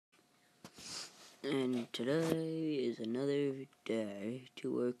And today is another day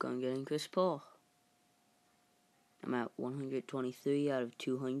to work on getting Chris Paul. I'm at 123 out of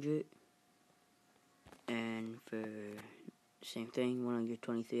 200. And for same thing,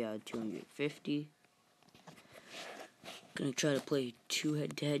 123 out of 250. Gonna try to play 2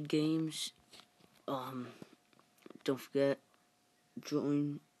 head-to-head games. Don't forget,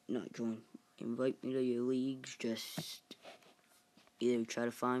 invite me to your leagues. Just either try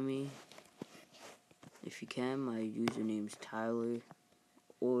to find me if you can. My username is Tyler,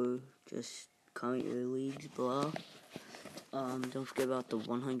 or just comment your leagues below. Don't forget about the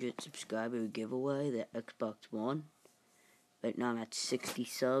 100 subscriber giveaway, the Xbox One. Right now I'm at 60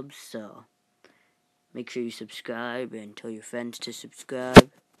 subs, so make sure you subscribe and tell your friends to subscribe.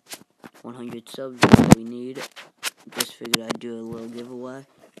 100 subs is all we need. Just figured I'd do a little giveaway.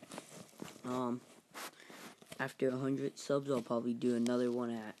 After 100 subs, I'll probably do another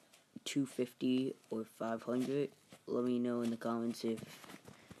one at 250 or 500. Let me know in the comments if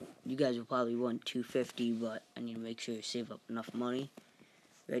you guys will probably want 250, but I need to make sure to save up enough money.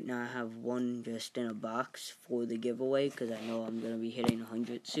 Right now I have one just in a box for the giveaway because I know I'm going to be hitting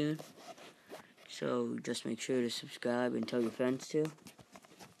 100 soon. So just make sure to subscribe and tell your friends to.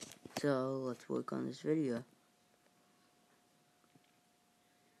 So let's work on this video.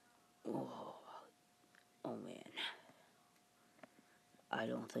 Oh man. I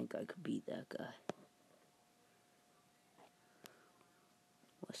don't think I could beat that guy.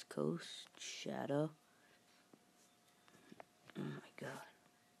 West Coast, Shadow. Oh my god.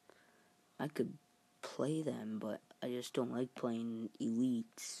 I could play them, but I just don't like playing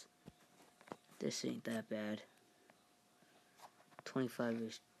elites. This ain't that bad. 25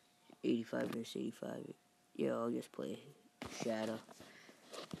 versus 85 versus 85. Yeah, I'll just play Shadow.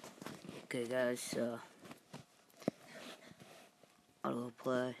 Okay, guys, auto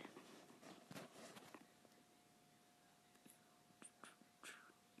play.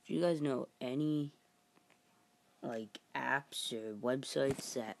 Do you guys know any apps or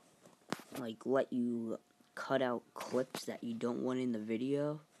websites that let you cut out clips that you don't want in the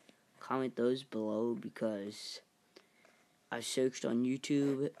video? Comment those below, because I searched on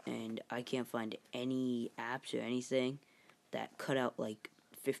YouTube and I can't find any apps or anything that cut out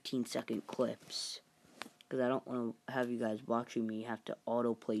 15-second clips, because I don't want to have you guys watching me have to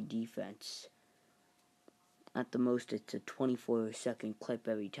autoplay defense. At the most, it's a 24-second clip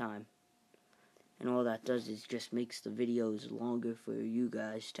every time. And all that does is just makes the videos longer for you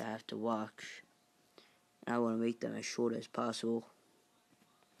guys to have to watch. And I want to make them as short as possible.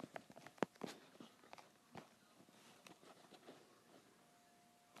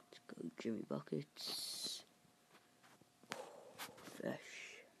 Let's go Jimmy Buckets. Fresh.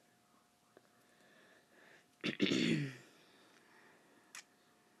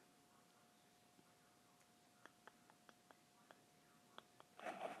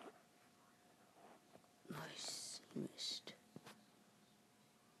 Nice. Missed.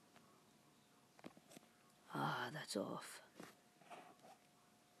 Ah, that's off.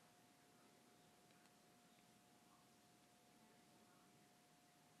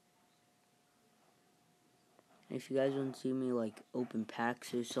 If you guys want to see me open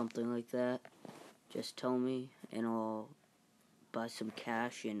packs or something like that, just tell me and I'll buy some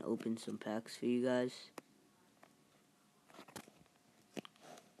cash and open some packs for you guys.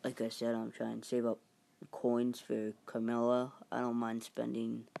 Like I said, I'm trying to save up coins for Carmelo. I don't mind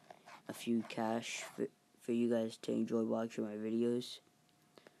spending a few cash for you guys to enjoy watching my videos.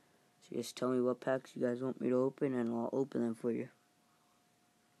 So just tell me what packs you guys want me to open and I'll open them for you.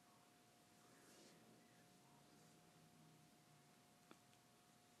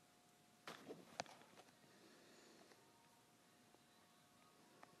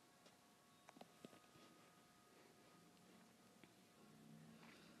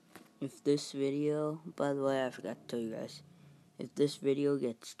 If this video, by the way, I forgot to tell you guys, if this video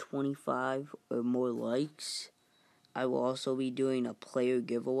gets 25 or more likes, I will also be doing a player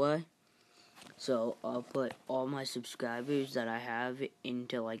giveaway. So I'll put all my subscribers that I have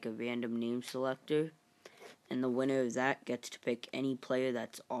into a random name selector, and the winner of that gets to pick any player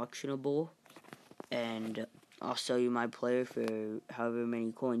that's auctionable, and I'll sell you my player for however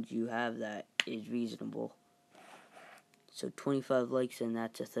many coins you have that is reasonable. So 25 likes and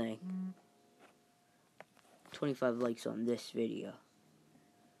that's a thing. 25 likes on this video.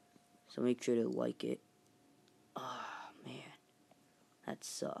 So make sure to like it. Oh man, that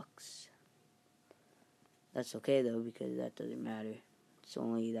sucks. That's okay though, because that doesn't matter. It's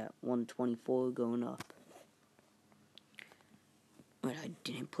only that 124 going up. Wait, I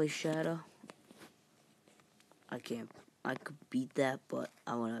didn't play Shadow? I could beat that, but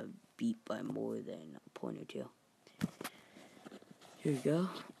I want to beat by more than a point or two. Here we go.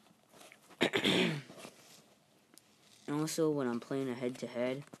 And also, when I'm playing a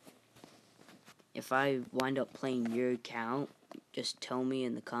head-to-head, if I wind up playing your account, just tell me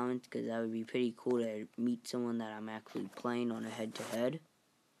in the comments, because that would be pretty cool to meet someone that I'm actually playing on a head-to-head.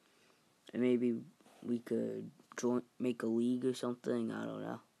 And maybe we could make a league or something, I don't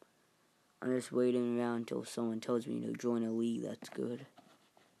know. I'm just waiting around until someone tells me to join a league that's good.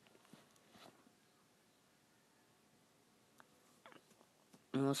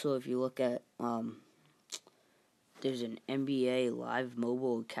 And also, if you look at, there's an NBA Live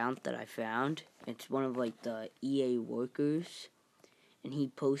mobile account that I found. It's one of, like, the EA workers. And he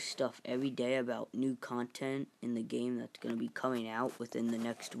posts stuff every day about new content in the game that's going to be coming out within the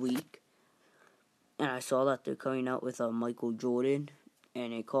next week. And I saw that they're coming out with Michael Jordan.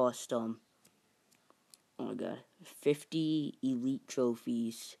 And it cost, oh my god, 50 elite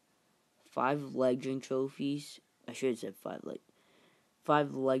trophies, 5 legend trophies. I should have said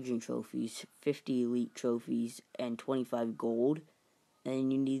 5 legend trophies, 50 elite trophies, and 25 gold.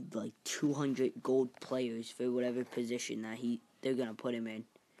 And you need like 200 gold players for whatever position that they're gonna put him in.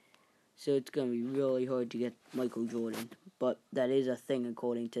 So it's gonna be really hard to get Michael Jordan, but that is a thing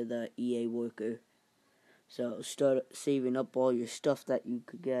according to the EA worker. So start saving up all your stuff that you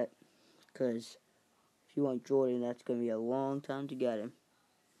could get, because if you want Jordan, that's gonna be a long time to get him.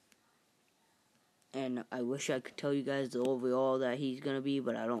 And I wish I could tell you guys the overall that he's gonna be,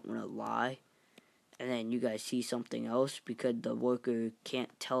 but I don't want to lie. And then you guys see something else, because the worker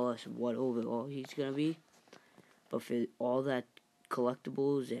can't tell us what overall he's going to be. But for all that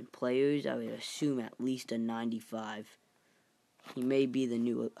collectibles and players, I would assume at least a 95. He may be the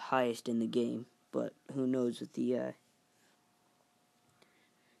new highest in the game, but who knows with the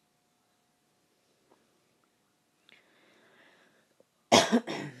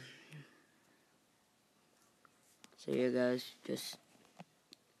So yeah, guys, just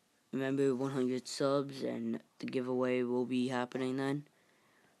remember 100 subs and the giveaway will be happening then.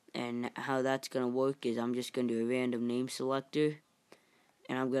 And how that's going to work is I'm just going to do a random name selector.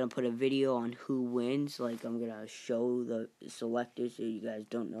 And I'm going to put a video on who wins. Like, I'm going to show the selectors so you guys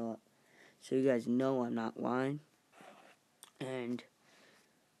don't know. So you guys know I'm not lying. And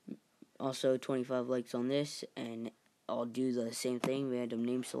also 25 likes on this. And I'll do the same thing. Random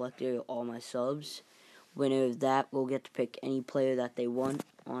name selector, all my subs. Winner of that will get to pick any player that they want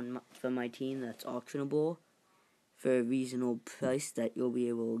for my team that's auctionable. For a reasonable price that you'll be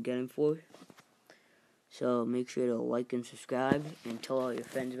able to get him for. So make sure to like and subscribe and tell all your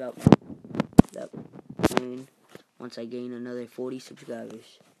friends about that once I gain another 40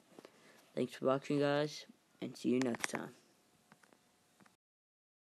 subscribers. Thanks for watching, guys, and see you next time.